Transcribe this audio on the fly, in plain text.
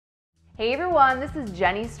Hey everyone, this is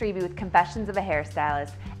Jenny Strebe with Confessions of a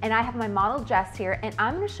Hairstylist, and I have my model Jess here, and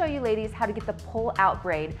I'm going to show you ladies how to get the pull-out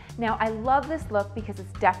braid. Now, I love this look because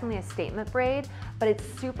it's definitely a statement braid, but it's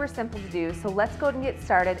super simple to do, so let's go and get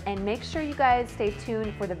started, and make sure you guys stay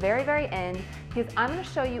tuned for the very, very end, because I'm going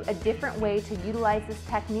to show you a different way to utilize this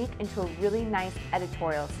technique into a really nice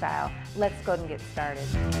editorial style. Let's go and get started.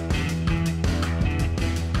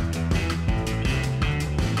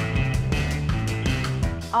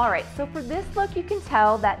 Alright, so for this look you can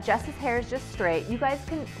tell that Jess's hair is just straight. You guys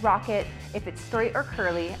can rock it if it's straight or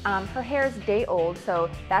curly. Her hair is day old, so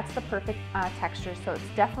that's the perfect texture, so it's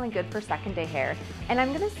definitely good for second day hair. And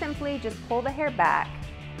I'm going to simply just pull the hair back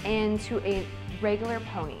into a regular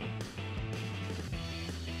pony.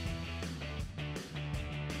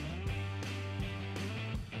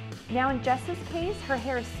 Now in Jess's case, her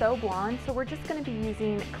hair is so blonde, so we're just going to be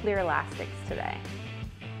using clear elastics today.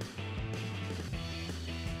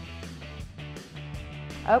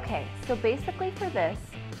 Okay, so basically for this,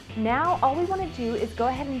 now all we want to do is go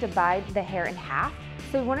ahead and divide the hair in half.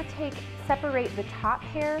 So we want to separate the top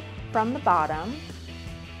hair from the bottom,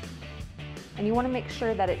 and you want to make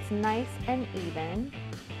sure that it's nice and even.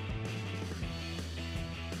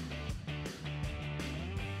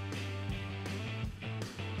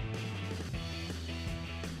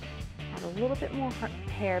 Add a little bit more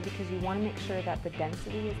hair because you want to make sure that the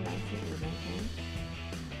density is nice and even here.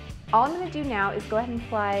 All I'm going to do now is go ahead and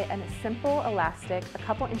apply a simple elastic a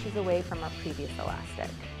couple inches away from our previous elastic.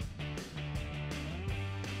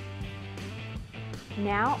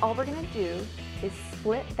 Now all we're going to do is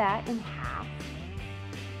split that in half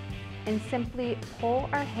and simply pull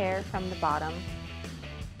our hair from the bottom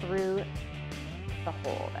through the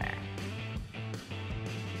hole there.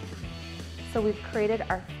 So we've created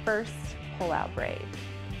our first pull-out braid.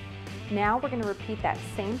 Now we're going to repeat that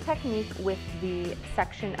same technique with the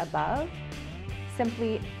section above.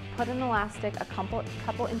 Simply put an elastic a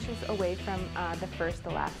couple inches away from the first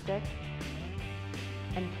elastic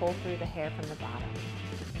and pull through the hair from the bottom.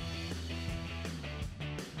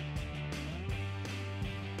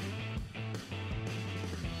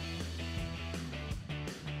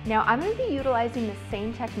 Now I'm going to be utilizing the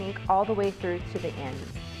same technique all the way through to the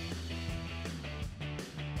ends.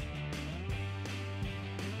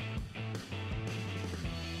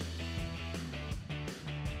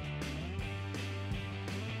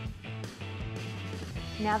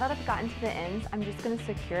 Now that I've gotten to the ends, I'm just going to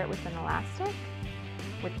secure it with an elastic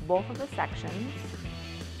with both of the sections.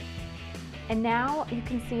 And now you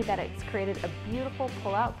can see that it's created a beautiful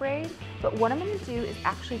pull-out braid, but what I'm going to do is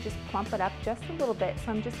actually just plump it up just a little bit,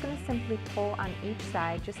 so I'm just going to simply pull on each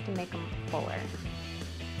side just to make them fuller.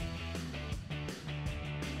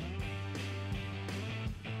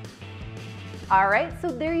 Alright,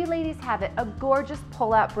 so there you ladies have it, a gorgeous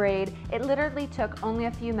pull-out braid. It literally took only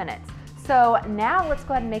a few minutes. So now let's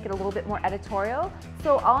go ahead and make it a little bit more editorial.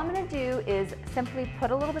 So all I'm going to do is simply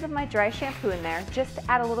put a little bit of my dry shampoo in there just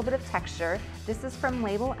to add a little bit of texture. This is from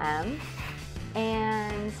Label M,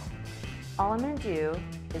 and all I'm going to do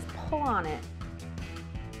is pull on it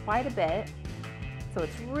quite a bit so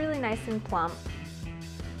it's really nice and plump,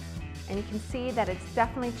 and you can see that it's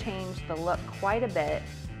definitely changed the look quite a bit,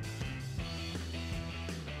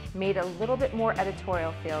 made a little bit more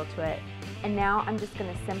editorial feel to it. And now I'm just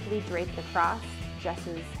going to simply drape it across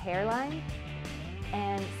Jess's hairline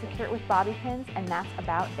and secure it with bobby pins, and that's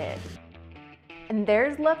about it. And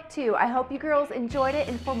there's look 2. I hope you girls enjoyed it,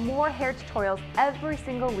 and for more hair tutorials every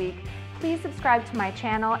single week, please subscribe to my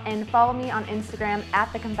channel and follow me on Instagram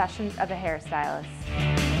at The Confessions of a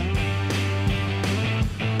Hairstylist.